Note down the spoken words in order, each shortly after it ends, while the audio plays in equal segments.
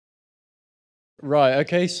Right,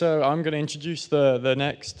 okay, so I'm going to introduce the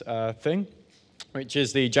next thing, which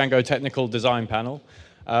is the Django Technical Design Panel.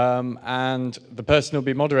 And the person who'll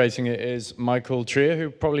be moderating it is Michael Trier, who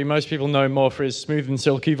probably most people know more for his smooth and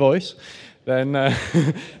silky voice than,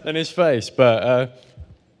 than his face. But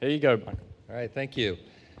here you go, Michael. All right, thank you.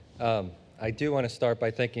 I do want to start by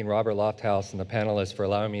thanking Robert Lofthouse and the panelists for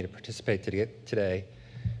allowing me to participate today.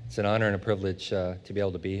 It's an honor and a privilege to be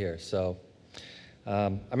able to be here. So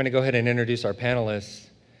I'm going to go ahead and introduce our panelists.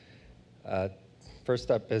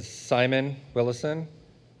 First up is Simon Willison.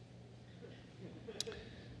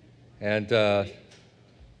 And,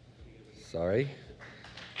 sorry.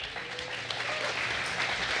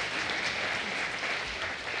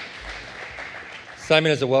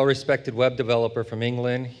 Simon is a well-respected web developer from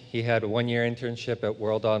England. He had a one-year internship at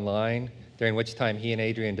World Online, during which time he and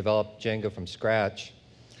Adrian developed Django from scratch.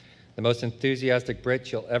 The most enthusiastic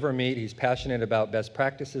Brit you'll ever meet. He's passionate about best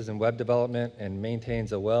practices in web development and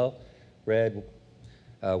maintains a well-read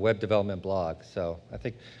web development blog. So I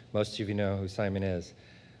think most of you know who Simon is.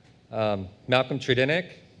 Malcolm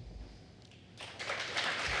Tredinnick.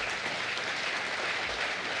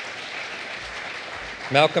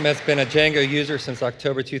 Malcolm has been a Django user since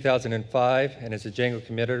October 2005 and is a Django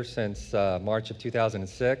committer since March of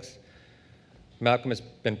 2006. Malcolm has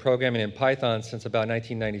been programming in Python since about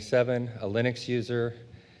 1997, a Linux user,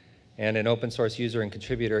 and an open source user and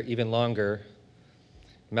contributor even longer.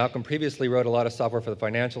 Malcolm previously wrote a lot of software for the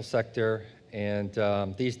financial sector, and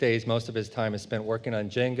these days most of his time is spent working on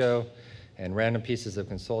Django and random pieces of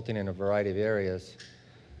consulting in a variety of areas.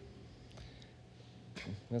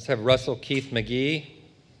 Let's have Russell Keith McGee.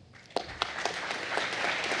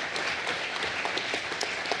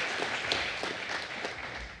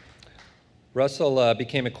 Russell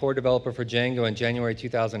became a core developer for Django in January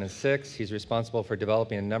 2006. He's responsible for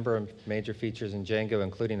developing a number of major features in Django,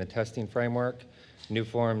 including the testing framework,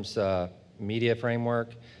 Newform's media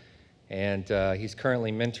framework, and he's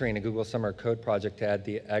currently mentoring a Google Summer Code project to add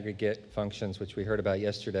the aggregate functions, which we heard about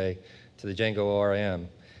yesterday, to the Django ORM.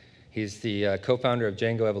 He's the co-founder of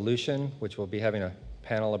Django Evolution, which we'll be having a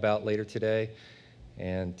panel about later today,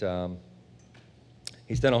 and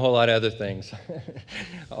he's done a whole lot of other things.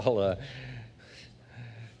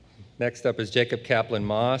 Next up is Jacob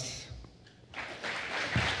Kaplan-Moss.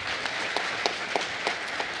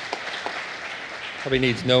 Probably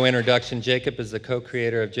needs no introduction. Jacob is the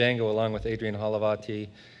co-creator of Django along with Adrian Holovaty.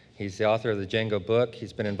 He's the author of the Django book.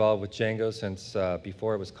 He's been involved with Django since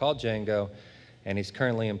before it was called Django, and he's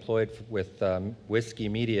currently employed with Whiskey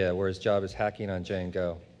Media, where his job is hacking on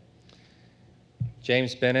Django.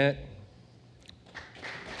 James Bennett.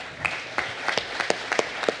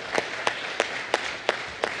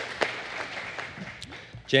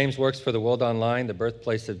 James works for the World Online, the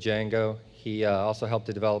birthplace of Django. He also helped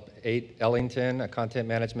to develop Ellington, a content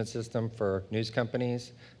management system for news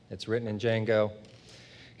companies. It's written in Django.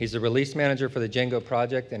 He's the release manager for the Django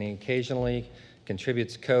project, and he occasionally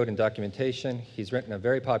contributes code and documentation. He's written a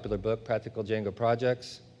very popular book, Practical Django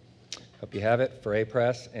Projects. Hope you have it, for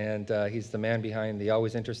A-Press. And he's the man behind the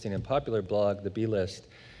always interesting and popular blog, The B-List.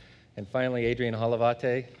 And finally, Adrian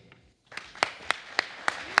Holovaty.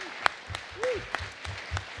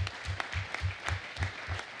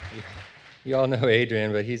 You all know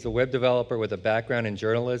Adrian, but he's a web developer with a background in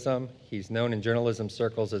journalism. He's known in journalism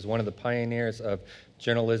circles as one of the pioneers of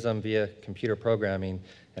journalism via computer programming,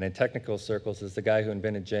 and in technical circles is the guy who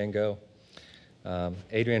invented Django.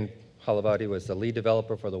 Adrian Holovaty was the lead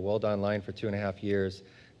developer for the World Online for 2.5 years,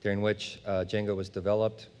 during which Django was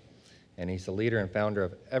developed, and he's the leader and founder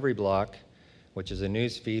of Every Block, which is a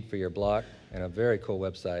news feed for your block and a very cool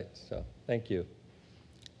website. So thank you.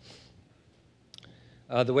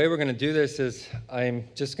 The way we're going to do this is I'm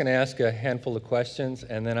just going to ask a handful of questions,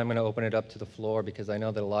 and then I'm going to open it up to the floor because I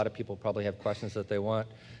know that a lot of people probably have questions that they want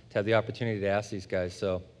to have the opportunity to ask these guys.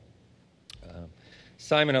 So,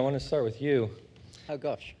 Simon, I want to start with you. Oh,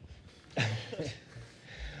 gosh.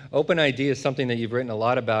 OpenID is something that you've written a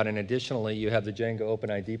lot about, and additionally, you have the Django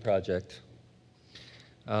OpenID project.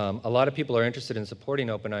 A lot of people are interested in supporting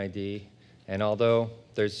OpenID, and although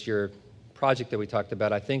there's your project that we talked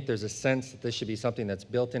about, I think there's a sense that this should be something that's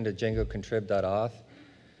built into Django contrib.auth,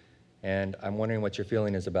 and I'm wondering what your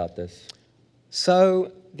feeling is about this.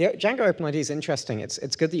 So the Django OpenID is interesting.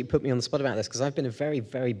 It's good that you put me on the spot about this because I've been a very,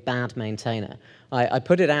 very bad maintainer. I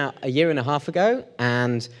put it out 1.5 years ago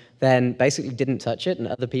and then basically didn't touch it, and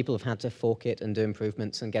other people have had to fork it and do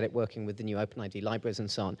improvements and get it working with the new OpenID libraries and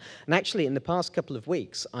so on. And actually, in the past couple of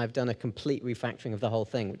weeks, I've done a complete refactoring of the whole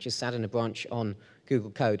thing, which is sat in a branch on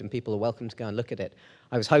Google Code, and people are welcome to go and look at it.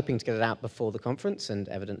 I was hoping to get it out before the conference and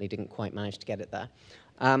evidently didn't quite manage to get it there.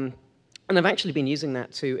 And I've actually been using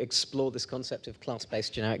that to explore this concept of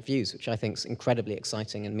class-based generic views, which I think is incredibly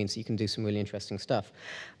exciting and means you can do some really interesting stuff.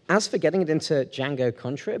 As for getting it into Django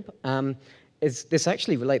contrib, this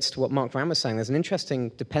actually relates to what Mark Ram was saying. There's an interesting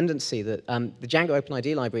dependency that the Django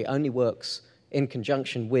OpenID library only works in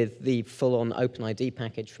conjunction with the full-on OpenID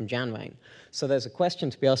package from JanRain. So there's a question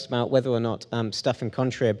to be asked about whether or not stuff in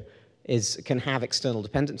contrib can have external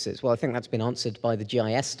dependencies. Well, I think that's been answered by the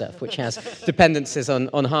GIS stuff, which has dependencies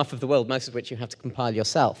on half of the world, most of which you have to compile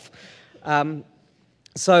yourself.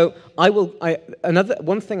 So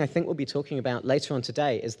one thing I think we'll be talking about later on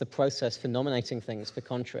today is the process for nominating things for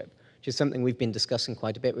contrib, which is something we've been discussing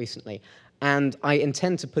quite a bit recently. And I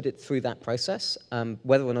intend to put it through that process.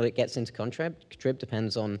 Whether or not it gets into contrib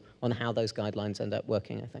depends on how those guidelines end up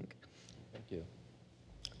working, I think. Thank you.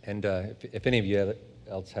 And if any of you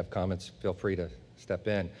else have comments, feel free to step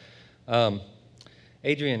in.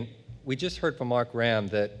 Adrian, we just heard from Mark Ram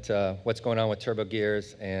that what's going on with turbo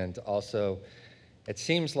gears, and also it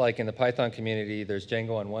seems like in the Python community there's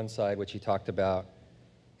Django on one side, which he talked about,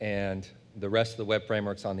 and the rest of the web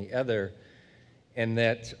frameworks on the other, and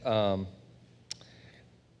that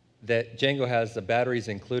that Django has the batteries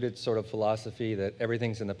included sort of philosophy, that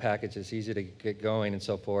everything's in the package, it's easy to get going and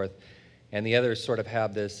so forth, and the others sort of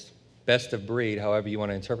have this best of breed, however you want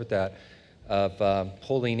to interpret that, of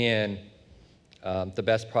holding in the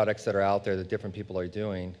best products that are out there that different people are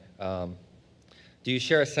doing. Do you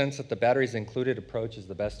share a sense that the batteries included approach is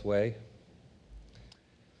the best way?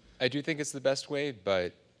 I do think it's the best way,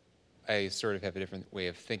 but I sort of have a different way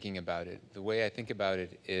of thinking about it. The way I think about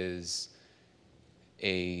it is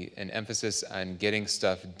an emphasis on getting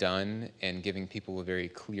stuff done and giving people a very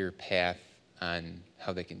clear path on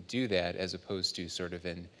how they can do that, as opposed to sort of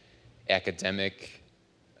an academic,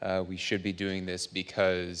 we should be doing this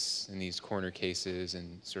because in these corner cases,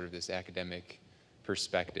 and sort of this academic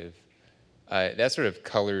perspective. That sort of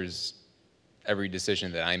colors every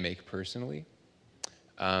decision that I make personally.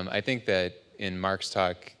 I think that in Mark's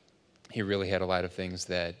talk, he really had a lot of things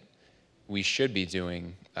that we should be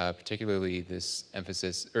doing, particularly this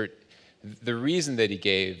emphasis, or the reason that he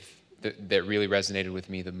gave that really resonated with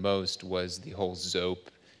me the most was the whole ZOAP.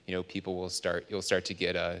 You know, you'll start to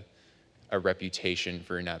get a reputation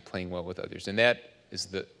for not playing well with others. And that is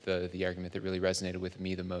the argument that really resonated with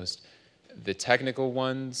me the most. The technical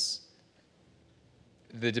ones,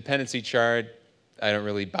 the dependency chart, I don't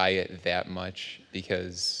really buy it that much,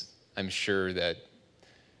 because I'm sure that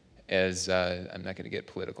I'm not going to get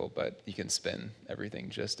political, but you can spin everything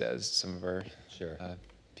just as some of our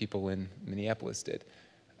people in Minneapolis did.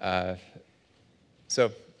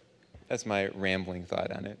 So that's my rambling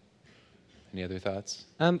thought on it. Any other thoughts?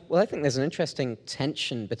 Well, I think there's an interesting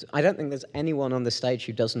tension, but I don't think there's anyone on the stage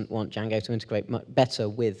who doesn't want Django to integrate better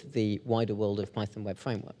with the wider world of Python web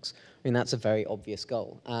frameworks. I mean, that's a very obvious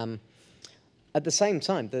goal. At the same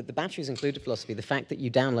time, the batteries included philosophy, the fact that you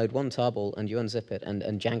download one tarball and you unzip it and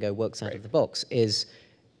Django works out of the box is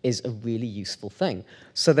a really useful thing.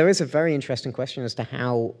 So there is a very interesting question as to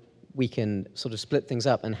how we can sort of split things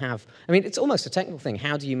up and have, I mean, it's almost a technical thing.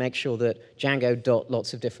 How do you make sure that Django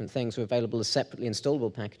lots of different things are available as separately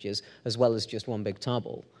installable packages as well as just one big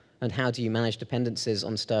tarball? And how do you manage dependencies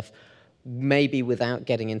on stuff, maybe without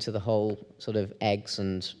getting into the whole sort of eggs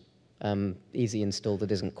and easy install that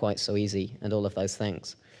isn't quite so easy and all of those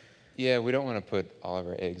things? Yeah, we don't want to put all of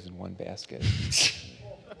our eggs in one basket.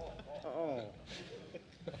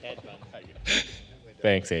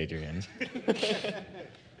 Thanks, Adrian.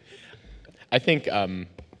 I think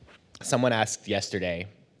someone asked yesterday,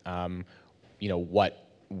 what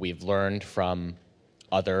we've learned from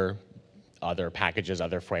other packages,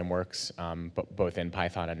 other frameworks, both in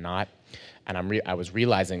Python and not. And I was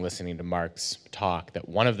realizing, listening to Mark's talk, that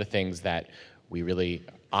one of the things that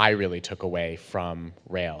I really took away from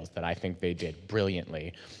Rails, that I think they did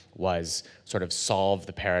brilliantly, was sort of solve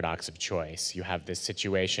the paradox of choice. You have this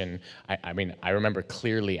situation. I remember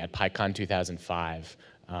clearly at PyCon 2005.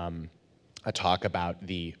 A talk about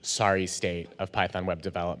the sorry state of Python web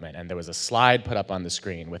development, and there was a slide put up on the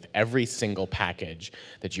screen with every single package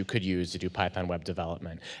that you could use to do Python web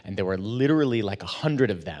development, and there were literally like 100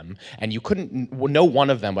 of them, and no one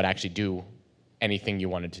of them would actually do anything you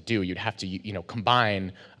wanted to do. You'd have to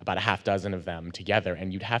combine about a half dozen of them together,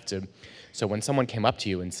 and you'd have to. So when someone came up to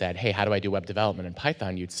you and said, hey, how do I do web development in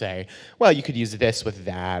Python? You'd say, well, you could use this with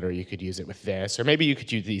that, or you could use it with this, or maybe you could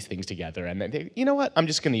use these things together. And then, you know what? I'm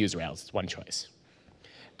just going to use Rails. It's one choice.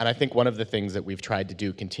 And I think one of the things that we've tried to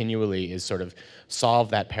do continually is sort of solve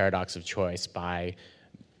that paradox of choice by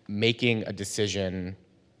making a decision,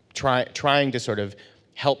 trying to sort of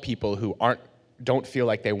help people who don't feel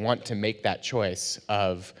like they want to make that choice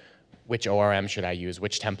of which ORM should I use,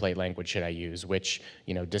 which template language should I use, which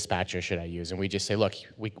dispatcher should I use, and we just say, look,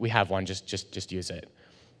 we have one, just use it.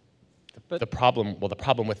 The problem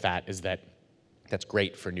with that is that that's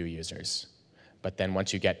great for new users, but then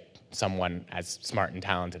once you get someone as smart and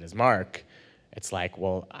talented as Mark, it's like,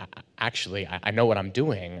 well, actually, I know what I'm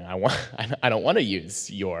doing. I don't want to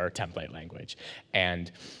use your template language,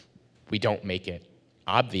 and we don't make it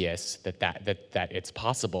obvious that it's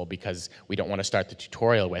possible because we don't want to start the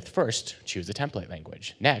tutorial with first choose a template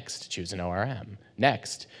language, next choose an ORM,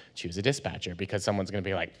 next choose a dispatcher, because someone's going to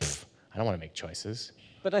be like, I don't want to make choices.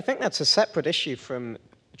 But I think that's a separate issue from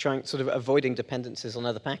trying sort of avoiding dependencies on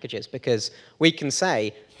other packages, because we can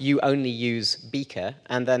say you only use Beaker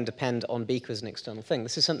and then depend on Beaker as an external thing.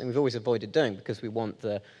 This is something we've always avoided doing because we want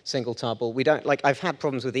the single tarball. We don't, like, I've had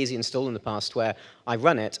problems with easy install in the past where I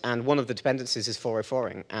run it and one of the dependencies is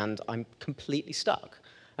 404ing and I'm completely stuck.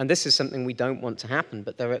 And this is something we don't want to happen,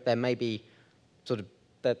 but there may be sort of,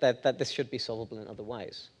 that this should be solvable in other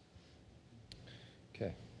ways.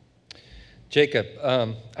 Okay. Jacob,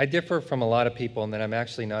 I differ from a lot of people in that I'm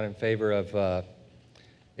actually not in favor of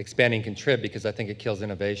expanding contrib because I think it kills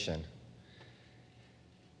innovation.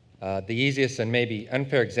 The easiest and maybe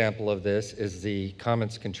unfair example of this is the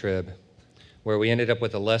comments contrib, where we ended up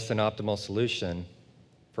with a less than optimal solution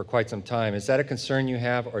for quite some time. Is that a concern you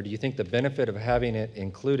have, or do you think the benefit of having it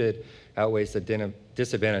included outweighs the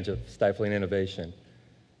disadvantage of stifling innovation?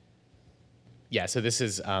 Yeah, so this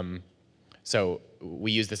is, so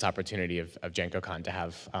we use this opportunity of DjangoCon to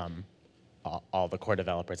have all the core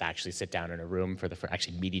developers actually sit down in a room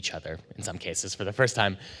actually meet each other in some cases for the first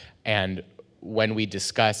time. And when we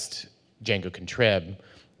discussed Django contrib,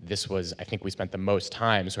 this was, I think we spent the most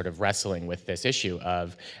time sort of wrestling with this issue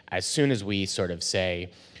of, as soon as we sort of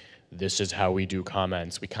say, this is how we do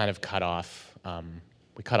comments, we kind of cut off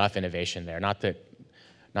innovation there. Not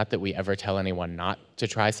that we ever tell anyone not to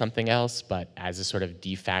try something else, but as a sort of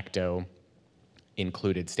de facto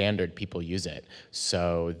included standard, people use it.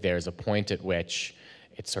 So there's a point at which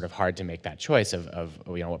it's sort of hard to make that choice of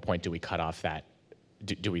what point do we cut off that?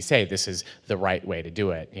 Do we say this is the right way to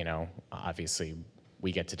do it? Obviously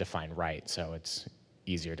we get to define right, so it's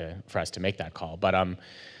easier for us to make that call. But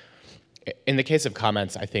in the case of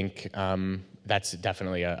comments, I think that's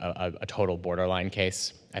definitely a total borderline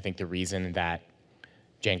case. I think the reason that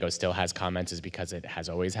Django still has comments is because it has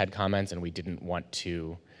always had comments, and we didn't want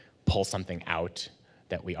to pull something out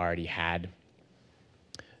that we already had.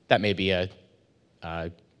 That may be a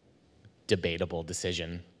debatable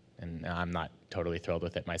decision, and I'm not totally thrilled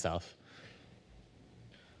with it myself.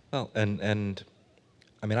 Well, and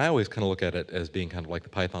I mean, I always kind of look at it as being kind of like the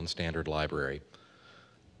Python standard library,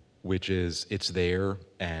 which is, it's there,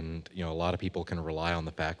 and a lot of people can rely on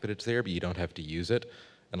the fact that it's there, but you don't have to use it.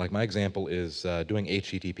 And like my example is doing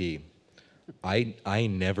HTTP. I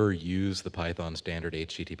never use the Python standard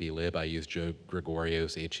HTTP lib. I use Joe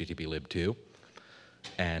Gregorio's HTTP lib 2.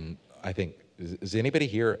 And I think, does anybody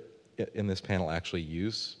here in this panel actually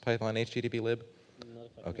use Python HTTP lib?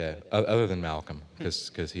 Okay, other than Malcolm,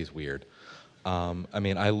 because he's weird. I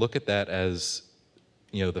mean, I look at that as,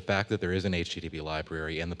 the fact that there is an HTTP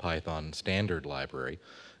library and the Python standard library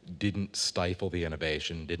didn't stifle the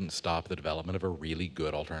innovation, didn't stop the development of a really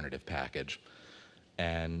good alternative package.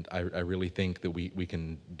 And I really think that we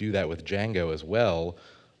can do that with Django as well,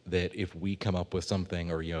 that if we come up with something,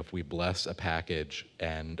 or if we bless a package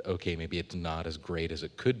and, okay, maybe it's not as great as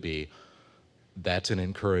it could be, that's an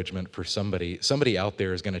encouragement for somebody. Somebody out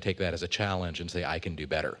there is going to take that as a challenge and say, I can do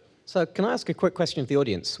better. So can I ask a quick question of the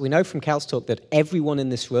audience? We know from Cal's talk that everyone in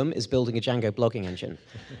this room is building a Django blogging engine.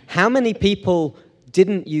 How many people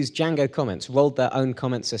didn't use Django comments, rolled their own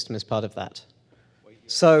comment system as part of that?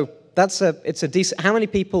 So it's a decent, how many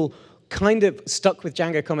people kind of stuck with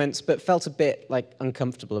Django comments but felt a bit like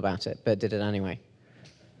uncomfortable about it, but did it anyway?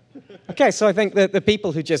 Okay, so I think that the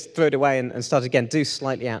people who just threw it away and started again do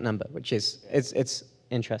slightly outnumber, which is, it's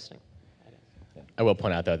interesting. I will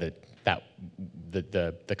point out though that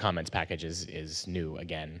the comments package is new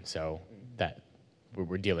again, so that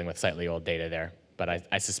we're dealing with slightly old data there. But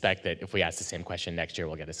I suspect that if we ask the same question next year,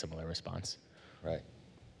 we'll get a similar response. Right.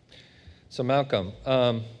 So Malcolm,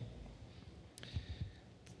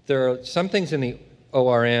 there are some things in the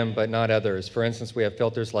ORM, but not others. For instance, we have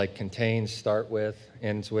filters like contains, start with,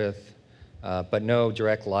 ends with, but no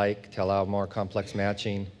direct like to allow more complex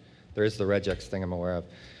matching. There is the regex thing I'm aware of,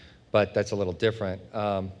 but that's a little different.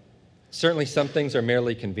 Certainly some things are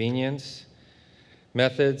merely convenience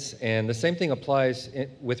methods, and the same thing applies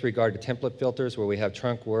with regard to template filters where we have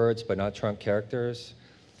trunk words but not trunk characters.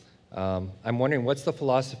 I'm wondering, what's the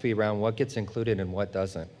philosophy around what gets included and what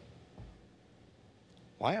doesn't?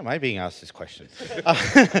 Why am I being asked this question?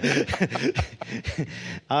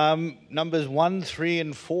 Numbers 1, 3,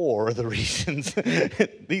 and 4 are the reasons.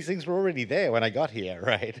 These things were already there when I got here,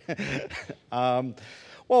 right?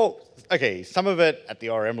 Well, okay, some of it at the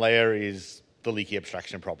ORM layer is the leaky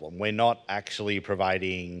abstraction problem. We're not actually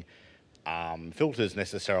providing filters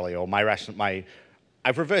necessarily, or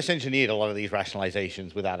I've reverse engineered a lot of these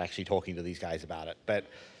rationalizations without actually talking to these guys about it. But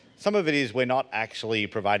some of it is we're not actually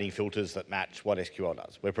providing filters that match what SQL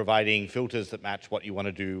does. We're providing filters that match what you want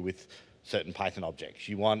to do with certain Python objects.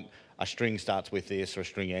 You want a string starts with this or a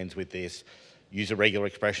string ends with this. Use a regular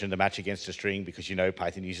expression to match against a string because you know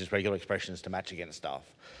Python uses regular expressions to match against stuff.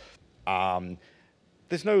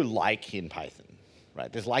 There's no like in Python,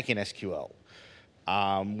 right? There's like in SQL.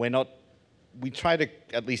 We try to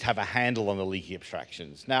at least have a handle on the leaky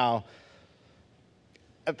abstractions. Now,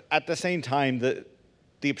 at the same time, the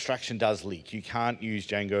abstraction does leak. You can't use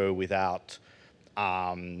Django without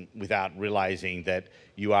realizing that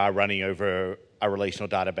you are running over a relational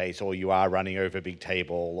database, or you are running over a big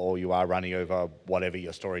table, or you are running over whatever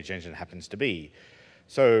your storage engine happens to be.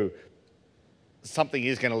 So something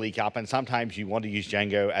is going to leak up, and sometimes you want to use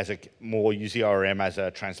Django use the ORM as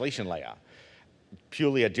a translation layer.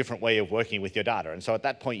 Purely a different way of working with your data. And so at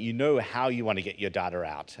that point, you know how you want to get your data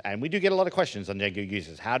out. And we do get a lot of questions on Django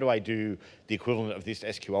users. How do I do the equivalent of this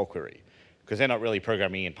SQL query? Because they're not really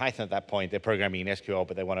programming in Python at that point. They're programming in SQL,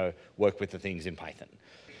 but they want to work with the things in Python.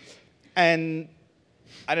 And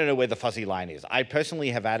I don't know where the fuzzy line is. I personally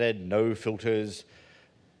have added no filters,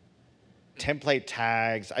 template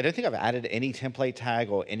tags. I don't think I've added any template tag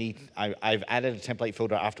or I've added a template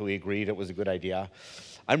filter after we agreed it was a good idea.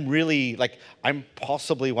 I'm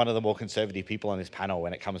possibly one of the more conservative people on this panel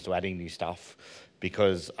when it comes to adding new stuff,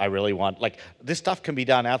 because I really want, this stuff can be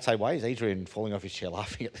done outside. Why is Adrian falling off his chair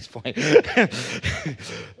laughing at this point?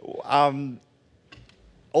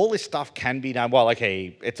 All this stuff can be done. Well,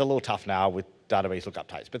 okay, it's a little tough now with database lookup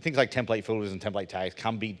types, but things like template filters and template tags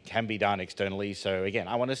can be done externally. So again,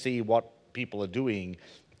 I want to see what people are doing,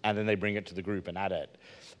 and then they bring it to the group and add it.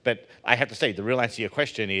 But I have to say, the real answer to your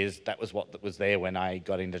question is that was what was there when I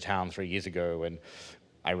got into town 3 years ago, and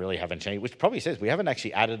I really haven't changed, which probably says we haven't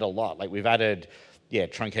actually added a lot. We've added,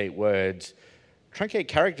 truncate words. Truncate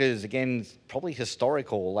characters, again, probably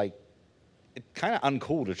historical. It's kind of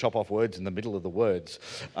uncool to chop off words in the middle of the words,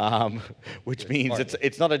 which means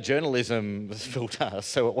it's not a journalism filter,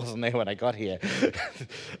 so it wasn't there when I got here.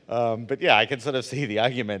 But yeah, I can sort of see the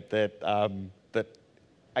argument that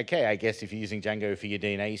okay, I guess if you're using Django for your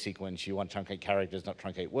DNA sequence, you want truncate characters, not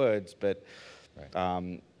truncate words. But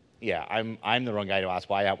yeah, I'm the wrong guy to ask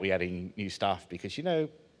why aren't we adding new stuff, because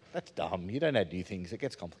that's dumb. You don't add new things; it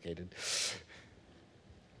gets complicated.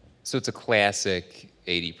 So it's a classic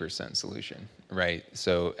 80% solution, right?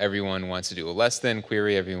 So everyone wants to do a less than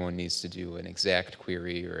query. Everyone needs to do an exact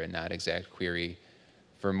query or a not exact query.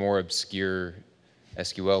 For more obscure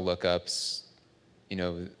SQL lookups,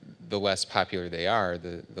 the less popular they are,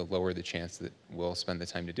 the lower the chance that we'll spend the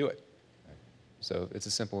time to do it. So it's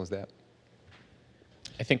as simple as that.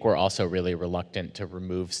 I think we're also really reluctant to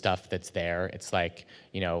remove stuff that's there. It's like,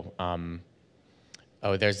 there's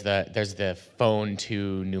the phone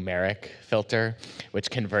to numeric filter, which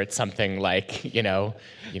converts something like,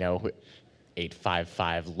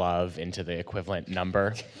 855 love into the equivalent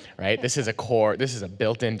number, right? This is a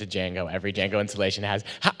built into Django. Every Django installation has.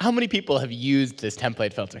 How many people have used this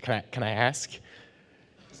template filter? Can I ask?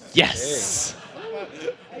 Yes.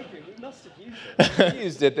 Adrian, we must have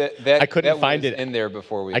used it. I couldn't find it in there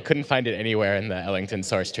before we. I couldn't find it anywhere in the Ellington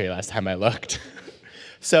source tree last time I looked.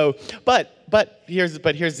 So, but here's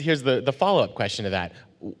the follow-up question to that.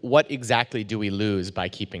 What exactly do we lose by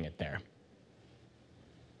keeping it there?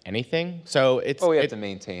 Anything? So it's. Oh, we have to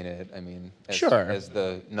maintain it. I mean, as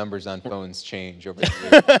the numbers on phones change over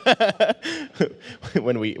the years.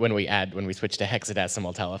 when we switch to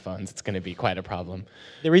hexadecimal telephones, it's going to be quite a problem.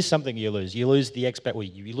 There is something you lose. You lose the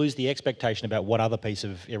expectation about what other piece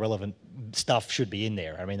of irrelevant stuff should be in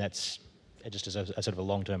there. I mean, that's just as a sort of a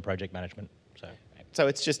long-term project management. So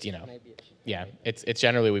it's just yeah, it's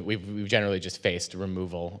generally we've generally just faced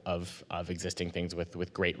removal of existing things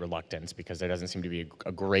with great reluctance, because there doesn't seem to be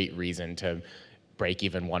a great reason to break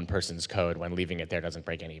even one person's code when leaving it there doesn't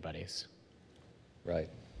break anybody's. Right,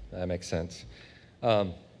 that makes sense.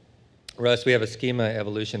 Russ, we have a schema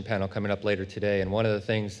evolution panel coming up later today, and one of the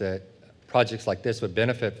things that projects like this would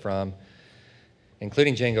benefit from,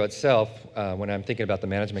 including Django itself, when I'm thinking about the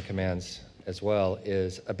management commands as well,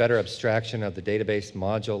 is a better abstraction of the database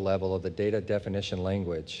module level of the data definition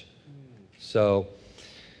language. So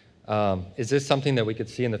is this something that we could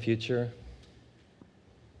see in the future?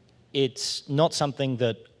 It's not something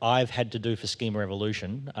that I've had to do for Schema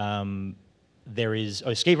Evolution. There is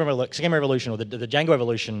Schema Evolution, or the Django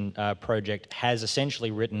Evolution project has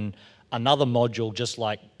essentially written another module just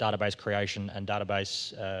like database creation and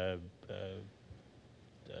database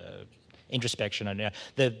introspection. And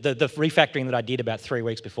the refactoring that I did about 3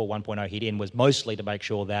 weeks before 1.0 hit in was mostly to make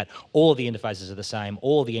sure that all of the interfaces are the same,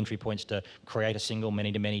 all the entry points to create a single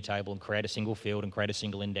many-to-many table and create a single field and create a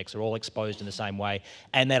single index are all exposed in the same way,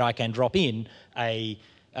 and that I can drop in an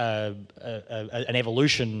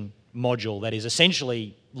evolution module that is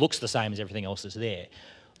essentially looks the same as everything else that's there.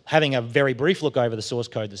 Having a very brief look over the source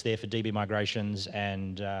code that's there for DB migrations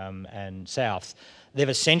and South, they've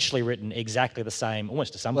essentially written exactly the same,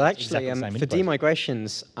 almost to some Well, exactly actually, the same for interface.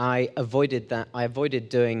 demigrations, I avoided that. I avoided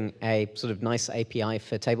doing a sort of nice API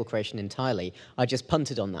for table creation entirely. I just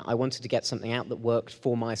punted on that. I wanted to get something out that worked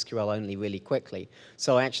for MySQL only really quickly.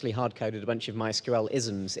 So I actually hard-coded a bunch of MySQL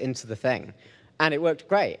isms into the thing. And it worked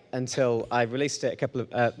great until I released it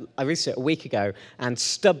I released it a week ago and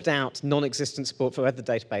stubbed out non-existent support for other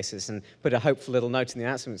databases and put a hopeful little note in the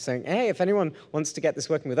announcement saying, hey, if anyone wants to get this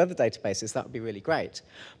working with other databases, that would be really great.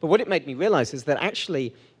 But what it made me realize is that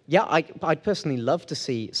actually, yeah, I'd personally love to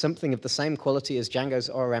see something of the same quality as Django's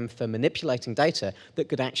ORM for manipulating data that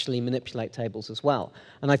could actually manipulate tables as well.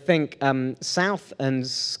 And I think South and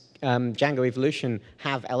Django Evolution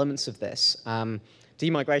have elements of this.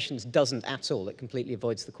 Demigrations doesn't at all. It completely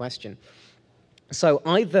avoids the question. So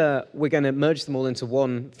either we're going to merge them all into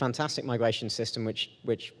one fantastic migration system which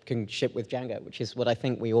can ship with Django, which is what I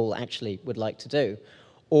think we all actually would like to do.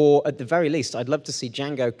 Or at the very least, I'd love to see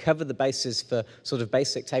Django cover the bases for sort of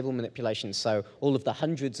basic table manipulation. So all of the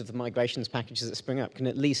hundreds of the migrations packages that spring up can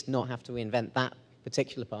at least not have to reinvent that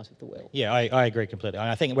particular part of the wheel. Yeah, I agree completely.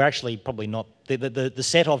 I think we're actually probably not, the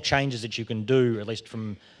set of changes that you can do, at least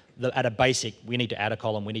from at a basic, we need to add a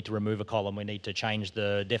column, we need to remove a column, we need to change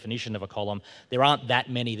the definition of a column. There aren't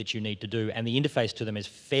that many that you need to do, and the interface to them is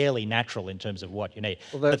fairly natural in terms of what you need.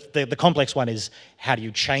 Well, the complex one is how do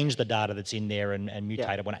you change the data that's in there and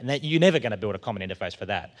mutate it. And you're never going to build a common interface for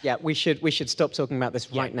that. Yeah, we should stop talking about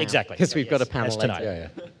this right now. Exactly. Because we've got a panel Yeah,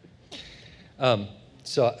 later. yeah.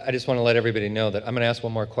 So I just want to let everybody know that I'm going to ask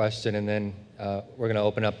one more question, and then we're going to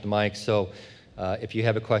open up the mic. So if you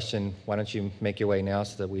have a question, why don't you make your way now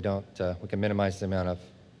so that we can minimize the amount of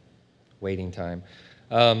waiting time.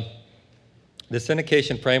 The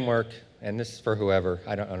syndication framework, and this is for whoever,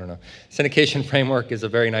 I don't know. Syndication framework is a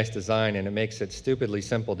very nice design, and it makes it stupidly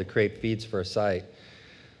simple to create feeds for a site.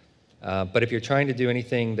 But if you're trying to do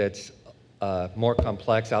anything that's more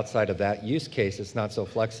complex outside of that use case, it's not so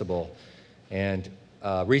flexible. And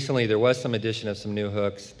recently there was some addition of some new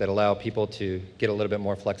hooks that allow people to get a little bit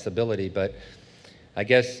more flexibility, but I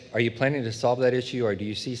guess, are you planning to solve that issue, or do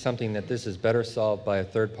you see something that this is better solved by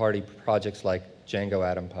third-party projects like Django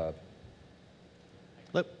Atom Pub?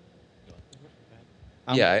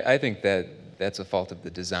 Yeah, I think that's a fault of the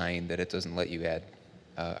design, that it doesn't let you add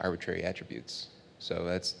arbitrary attributes.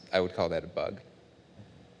 So I would call that a bug.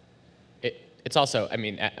 It's also, I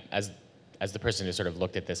mean, as the person who sort of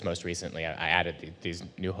looked at this most recently, I added these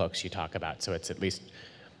new hooks you talk about, so it's at least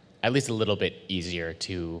a little bit easier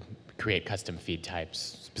to create custom feed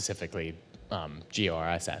types. Specifically,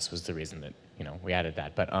 GORSS was the reason that we added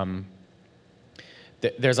that. But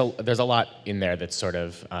there's a lot in there that's sort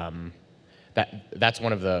of that's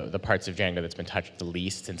one of the parts of Django that's been touched the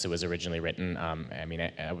least since it was originally written. I mean,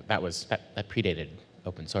 that predated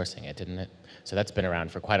open sourcing it, didn't it? So that's been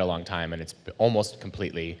around for quite a long time, and it's almost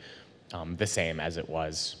completely the same as it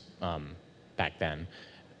was back then.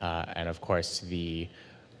 And of course,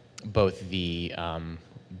 both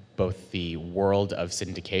the world of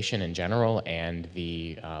syndication in general and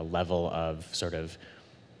the level of sort of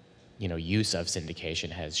use of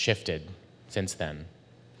syndication has shifted since then.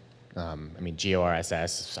 I mean, GORSS,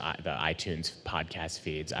 the iTunes podcast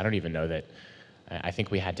feeds, I don't even know that. I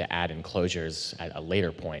think we had to add enclosures at a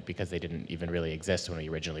later point because they didn't even really exist when we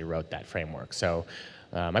originally wrote that framework. So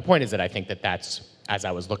my point is that I think that that's, as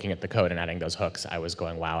I was looking at the code and adding those hooks, I was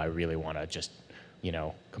going, wow, I really want to just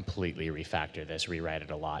completely refactor this, rewrite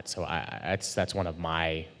it a lot. So that's one of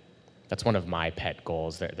my pet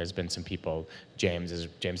goals. There's been some people. James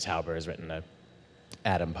Tauber has written a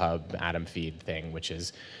Atom Pub, Atom Feed thing, which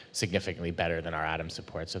is significantly better than our Atom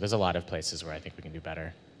support. So there's a lot of places where I think we can do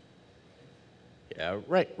better. Yeah,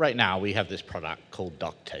 right now we have this product called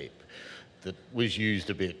duct tape that was used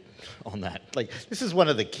a bit on that. Like, this is one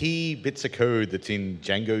of the key bits of code that's in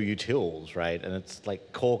Django utils, right? And it's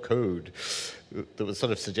like core code that was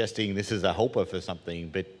sort of suggesting this is a helper for something,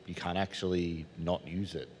 but you can't actually not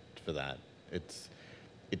use it for that. It's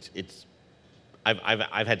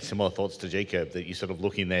I've had similar thoughts to Jacob, that you sort of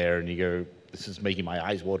look in there and you go, this is making my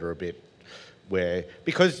eyes water a bit.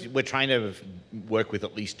 Because we're trying to work with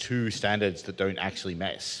at least 2 standards that don't actually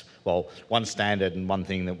mess. Well, one standard and one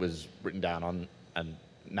thing that was written down on a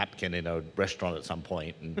napkin in a restaurant at some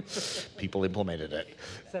point, and people implemented it.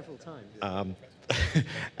 Several times.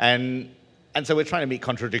 And so we're trying to meet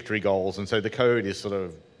contradictory goals, and so the code is sort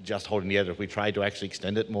of just holding together. If we try to actually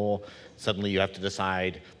extend it more, suddenly you have to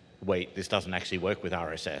decide, wait, this doesn't actually work with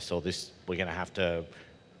RSS, or this, we're going to have to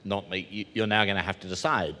not make, you're now going to have to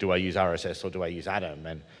decide, do I use RSS or do I use Atom?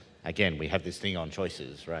 And again, we have this thing on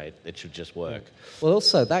choices, right? It should just work. Well,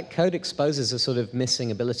 also, that code exposes a sort of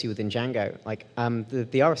missing ability within Django. Like,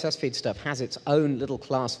 the RSS feed stuff has its own little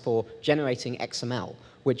class for generating XML,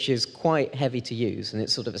 which is quite heavy to use, and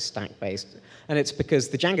it's sort of a stack-based. And it's because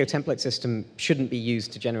the Django template system shouldn't be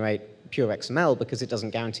used to generate pure XML because it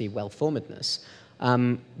doesn't guarantee well-formedness.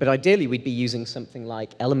 But ideally, we'd be using something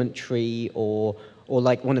like element tree or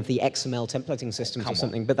like one of the XML templating systems or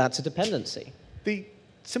something, but that's a dependency. The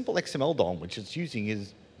simple XML DOM, which it's using,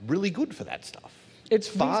 is really good for that stuff. It's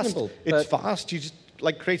fast. reasonable, It's fast. You just,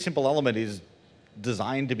 like, create simple element is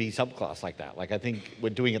designed to be subclass like that. Like, I think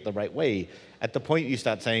we're doing it the right way. At the point you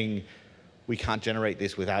start saying, we can't generate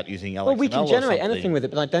this without using LXML. Well, we can generate anything with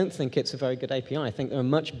it, but I don't think it's a very good API. I think there are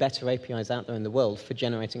much better APIs out there in the world for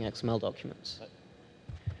generating XML documents.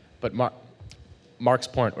 But Mark's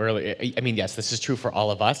point earlier, I mean, yes, this is true for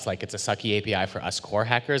all of us. Like, it's a sucky API for us core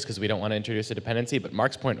hackers because we don't want to introduce a dependency. But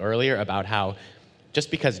Mark's point earlier about how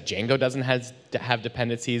just because Django doesn't have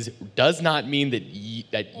dependencies does not mean that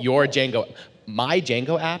your Django, my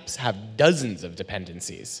Django apps have dozens of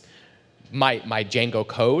dependencies. My Django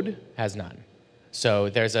code has none. So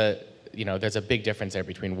there's a big difference there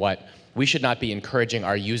between what we should not be encouraging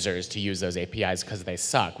our users to use those APIs because they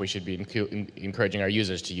suck. We should be encouraging our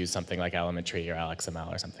users to use something like Elementary or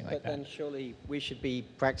LXML or something like that. But then surely we should be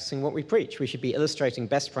practicing what we preach. We should be illustrating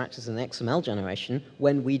best practice in XML generation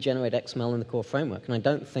when we generate XML in the core framework. And I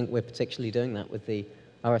don't think we're particularly doing that with the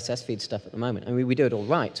RSS feed stuff at the moment. I mean, we do it all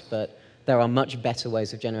right, but there are much better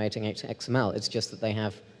ways of generating XML. It's just that they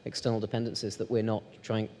have external dependencies that we're not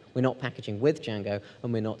packaging with Django,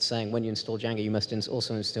 and we're not saying when you install Django, you must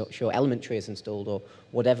also ensure element tree is installed or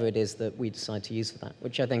whatever it is that we decide to use for that,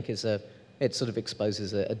 which I think is it sort of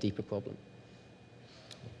exposes a deeper problem.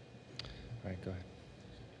 All right, go ahead.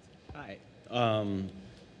 Hi.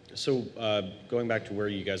 So going back to where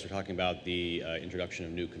you guys were talking about the introduction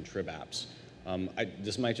of new contrib apps,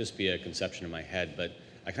 this might just be a conception in my head, but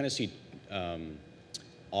I kind of see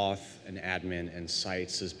auth and admin and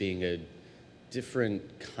sites as being a different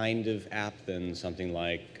kind of app than something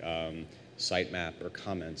like sitemap or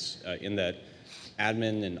comments, in that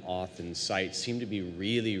admin and auth and site seem to be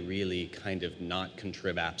really, really kind of not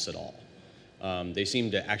contrib apps at all. They seem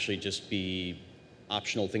to actually just be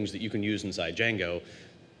optional things that you can use inside Django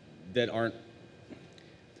that aren't,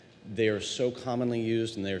 they are so commonly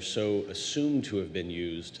used and they are so assumed to have been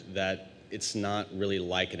used that it's not really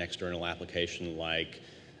like an external application like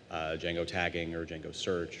Django tagging or Django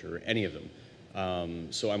search or any of them.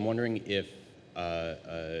 So I'm wondering if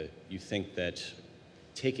you think that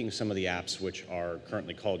taking some of the apps which are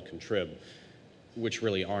currently called contrib, which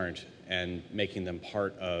really aren't, and making them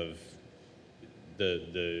part of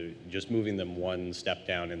just moving them one step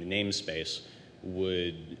down in the namespace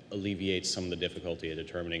would alleviate some of the difficulty of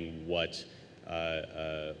determining what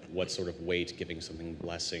sort of weight giving something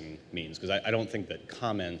blessing means. Because I don't think that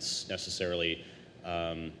comments necessarily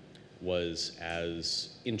was as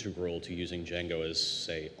integral to using Django as,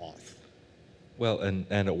 say, auth. Well,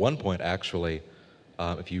 and at one point, actually,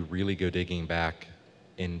 if you really go digging back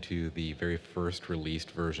into the very first released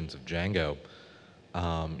versions of Django,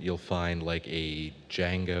 you'll find like a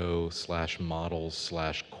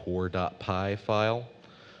Django/models/core.py file,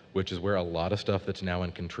 which is where a lot of stuff that's now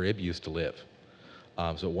in contrib used to live.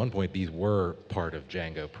 So at one point, these were part of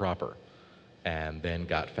Django proper, and then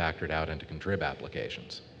got factored out into contrib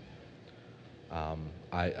applications.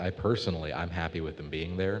 I personally, I'm happy with them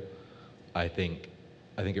being there. I think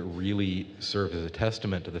it really serves as a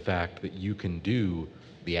testament to the fact that you can do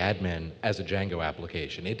the admin as a Django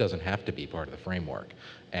application. It doesn't have to be part of the framework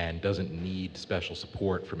and doesn't need special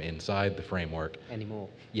support from inside the framework. Anymore.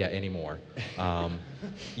 Yeah, anymore.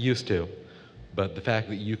 Used to. But the fact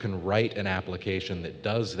that you can write an application that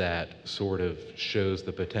does that sort of shows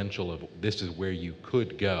the potential of this is where you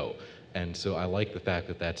could go. And so I like the fact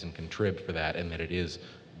that that's in contrib for that and that it is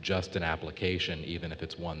just an application, even if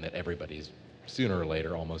it's one that everybody's sooner or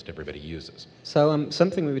later almost everybody uses. So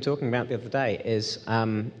something we were talking about the other day is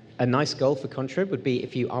a nice goal for contrib would be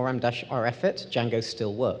if you rm-rf it, Django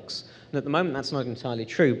still works. And at the moment, that's not entirely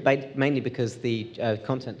true, mainly because the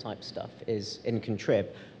content type stuff is in contrib,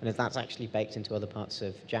 and if that's actually baked into other parts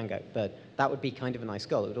of Django. But that would be kind of a nice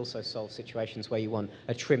goal. It would also solve situations where you want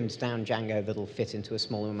a trimmed down Django that'll fit into a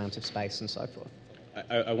smaller amount of space and so forth.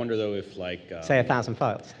 I wonder, though, if like... Say 1,000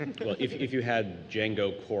 files. Well, if you had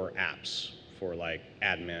Django core apps for like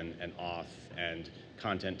admin and auth and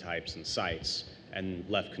content types and sites, and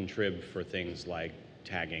left contrib for things like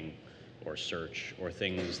tagging or search or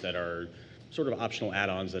things that are sort of optional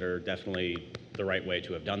add-ons that are definitely the right way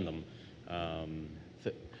to have done them.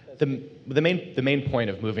 The main point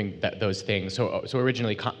of moving those things, so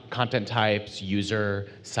originally content types, user,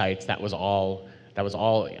 sites, that was all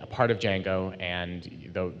a part of Django,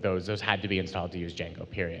 and those had to be installed to use Django,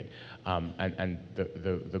 period. And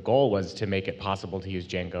the goal was to make it possible to use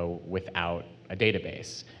Django without a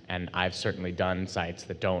database. And I've certainly done sites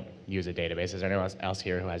that don't use a database. Is there anyone else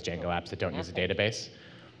here who has Django apps that don't use a database?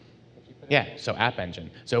 Yeah, so App Engine.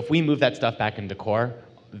 So if we move that stuff back into core,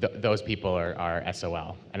 those people are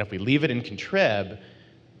SOL. And if we leave it in contrib,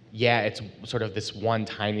 yeah, it's sort of this one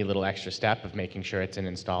tiny little extra step of making sure it's in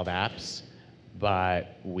installed apps,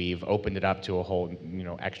 but we've opened it up to a whole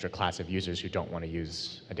extra class of users who don't want to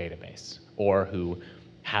use a database, or who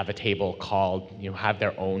have a table called, have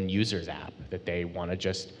their own users app that they want to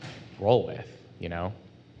just roll with,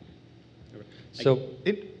 So,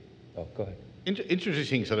 go ahead.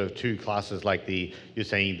 Introducing sort of two classes like you're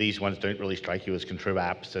saying these ones don't really strike you as contrib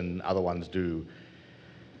apps and other ones do.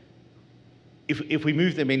 If we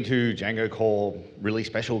move them into Django core really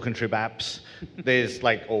special contrib apps, there's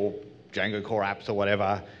like all Django core apps or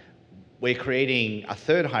whatever, we're creating a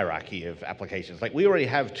third hierarchy of applications. Like we already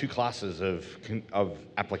have two classes of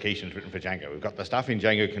applications written for Django. We've got the stuff in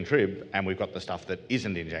Django contrib, and we've got the stuff that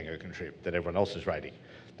isn't in Django contrib that everyone else is writing.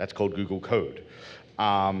 That's called Google Code.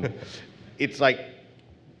 It's like,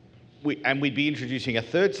 we'd be introducing a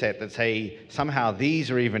third set that say somehow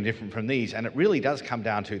these are even different from these, and it really does come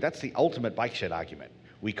down to, that's the ultimate bike shed argument.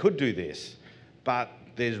 We could do this, but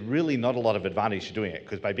there's really not a lot of advantage to doing it,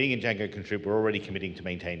 because by being in Django contrib, we're already committing to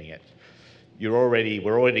maintaining it. We're already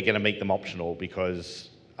going to make them optional because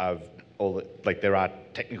of all there are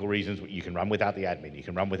technical reasons you can run without the admin, you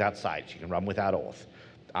can run without sites, you can run without auth,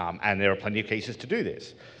 and there are plenty of cases to do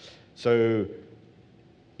this. So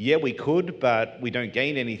yeah, we could, but we don't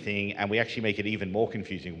gain anything, and we actually make it even more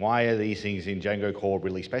confusing. Why are these things in Django core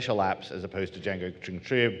really special apps as opposed to Django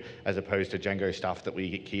contrib, as opposed to Django stuff that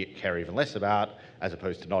we care even less about, as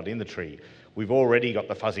opposed to not in the tree? We've already got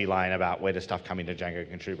the fuzzy line about where does stuff come into Django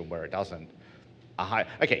contrib and where it doesn't.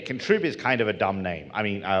 Okay, contrib is kind of a dumb name. I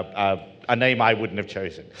mean, a name I wouldn't have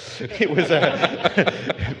chosen. It was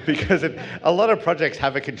because a lot of projects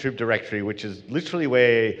have a contrib directory, which is literally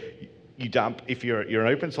where you dump, if you're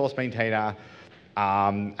an open source maintainer,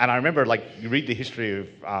 and I remember you read the history of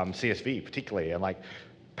CSV particularly, and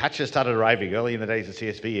patches started arriving early in the days of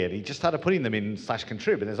CSV, and he just started putting them in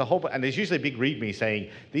 /contrib, and there's usually a big readme saying,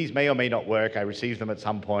 these may or may not work, I received them at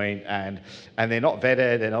some point, and they're not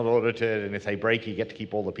vetted, they're not audited, and if they break, you get to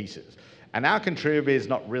keep all the pieces. And our contrib is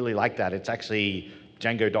not really like that. It's actually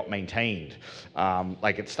Django.maintained.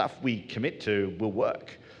 It's stuff we commit to will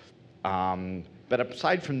work. But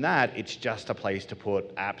aside from that, it's just a place to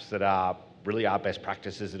put apps that are really our best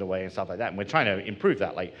practices in a way and stuff like that. And we're trying to improve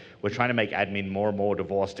that. We're trying to make admin more and more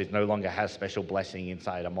divorced. It no longer has special blessing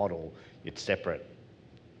inside a model. It's separate.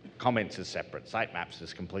 Comments is separate. Sitemaps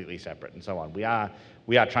is completely separate, and so on. We are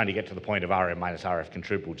trying to get to the point of RM-RF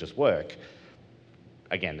contrib will just work.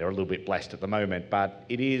 Again, they're a little bit blessed at the moment, but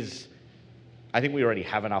it is, I think we already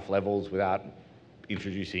have enough levels without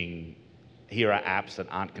introducing, here are apps that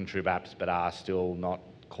aren't contrib apps but are still not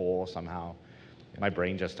core somehow. My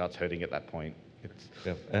brain just starts hurting at that point.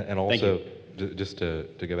 Yeah. And also, just to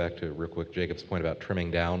go back to real quick, Jacob's point about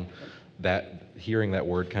trimming down, hearing that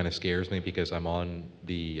word kind of scares me because I'm on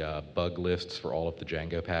the bug lists for all of the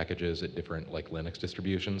Django packages at different Linux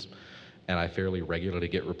distributions, and I fairly regularly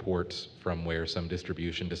get reports from where some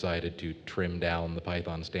distribution decided to trim down the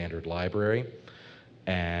Python standard library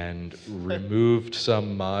and removed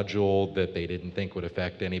some module that they didn't think would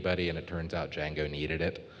affect anybody, and it turns out Django needed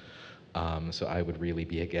it. So I would really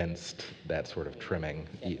be against that sort of trimming.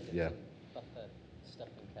 Yeah.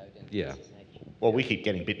 Yeah. Well, we keep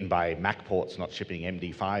getting bitten by Mac ports not shipping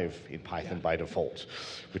MD5 in Python by default,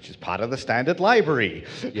 which is part of the standard library.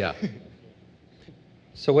 Yeah.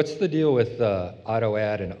 So what's the deal with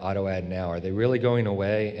auto-add and auto-add now? Are they really going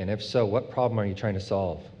away? And if so, what problem are you trying to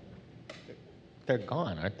solve? They're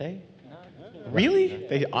gone, aren't they? Really?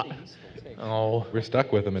 They oh, We're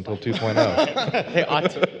stuck with them until 2.0. they ought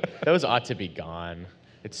to, those ought to be gone.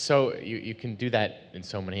 It's so you can do that in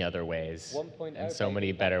so many other ways, in so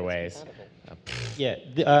many better ways. Yeah,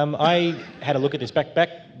 I had a look at this back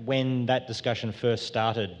when that discussion first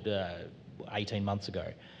started 18 months ago.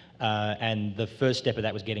 And the first step of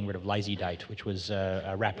that was getting rid of lazy date, which was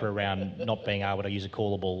a wrapper around not being able to use a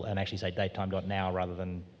callable and actually say datetime.now rather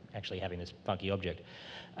than actually having this funky object.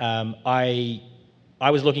 I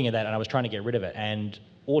was looking at that and I was trying to get rid of it. And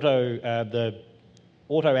the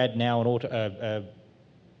auto add now and auto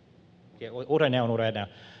now and auto add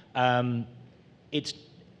now.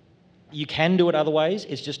 You can do it other ways,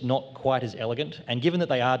 it's just not quite as elegant. And given that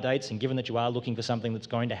they are dates and given that you are looking for something that's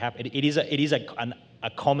going to happen, it is a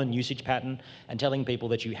common usage pattern, and telling people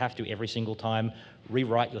that you have to every single time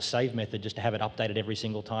rewrite your save method just to have it updated every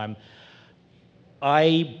single time.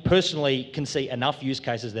 I personally can see enough use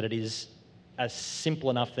cases that it is a simple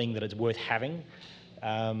enough thing that it's worth having.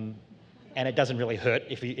 And it doesn't really hurt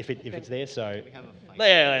if it's there. So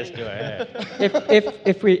yeah, let's do it. Yeah.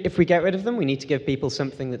 If we get rid of them, we need to give people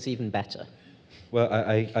something that's even better. Well,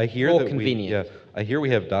 I hear More that convenient. I hear we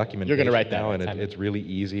have documentation You're gonna write that now, and right, it's really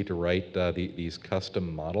easy to write these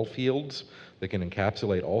custom model fields that can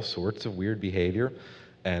encapsulate all sorts of weird behavior.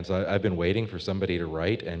 And so I've been waiting for somebody to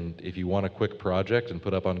write, and if you want a quick project and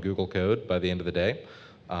put up on Google Code by the end of the day,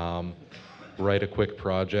 write a quick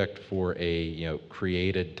project for a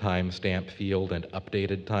created timestamp field and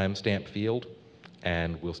updated timestamp field,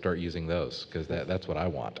 and we'll start using those, because that's what I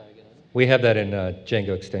want. We have that in Django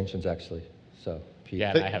extensions, actually. So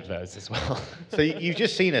Yeah, and I have those as well. So you've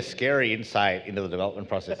just seen a scary insight into the development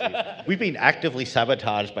process here. We've been actively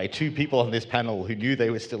sabotaged by two people on this panel who knew they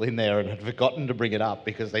were still in there and had forgotten to bring it up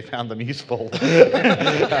because they found them useful.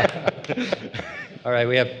 All right,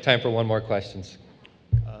 we have time for one more question.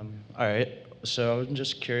 All right, so I'm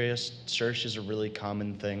just curious, search is a really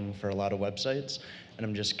common thing for a lot of websites, and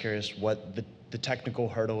I'm just curious what the technical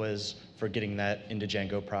hurdle is for getting that into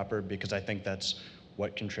Django proper, because I think that's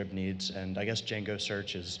what Contrib needs, and I guess Django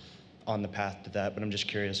search is on the path to that, but I'm just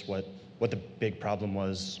curious what the big problem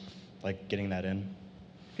was, like getting that in.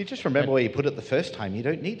 If you just remember where you put it the first time, you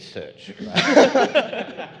don't need search.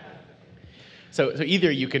 Right? So either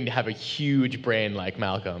you can have a huge brain like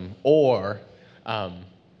Malcolm, or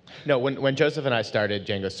no. When Joseph and I started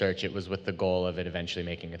Django Search, it was with the goal of it eventually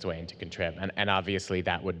making its way into Contrib, and obviously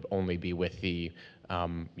that would only be with the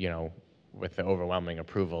with the overwhelming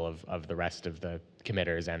approval of the rest of the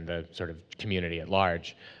committers and the sort of community at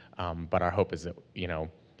large. But our hope is that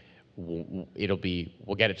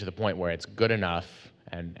we'll get it to the point where it's good enough,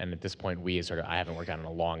 and at this point I haven't worked on it in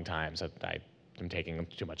a long time, so I'm taking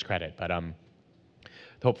too much credit, but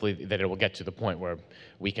hopefully that it will get to the point where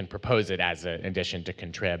we can propose it as an addition to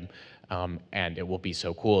Contrib, and it will be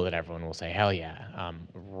so cool that everyone will say, hell yeah.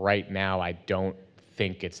 Right now, I don't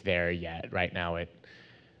think it's there yet. Right now, it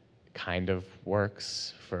kind of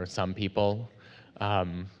works for some people,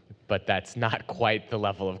 but that's not quite the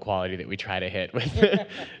level of quality that we try to hit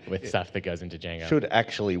with stuff that goes into Django. Should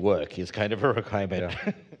actually work is kind of a requirement.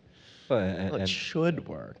 Yeah. Well, It should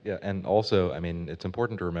work. Yeah, and also, I mean, it's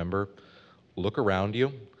important to remember, look around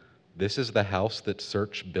you. This is the house that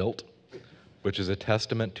Search built, which is a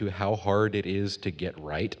testament to how hard it is to get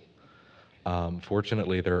right.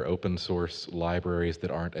 Fortunately, there are open source libraries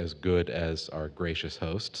that aren't as good as our gracious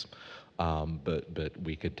hosts, but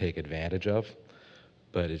we could take advantage of.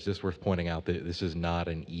 But it's just worth pointing out that this is not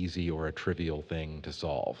an easy or a trivial thing to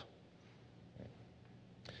solve.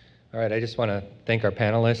 All right, I just want to thank our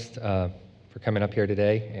panelists for coming up here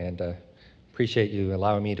today, and appreciate you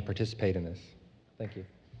allowing me to participate in this. Thank you.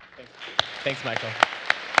 Thanks, Michael.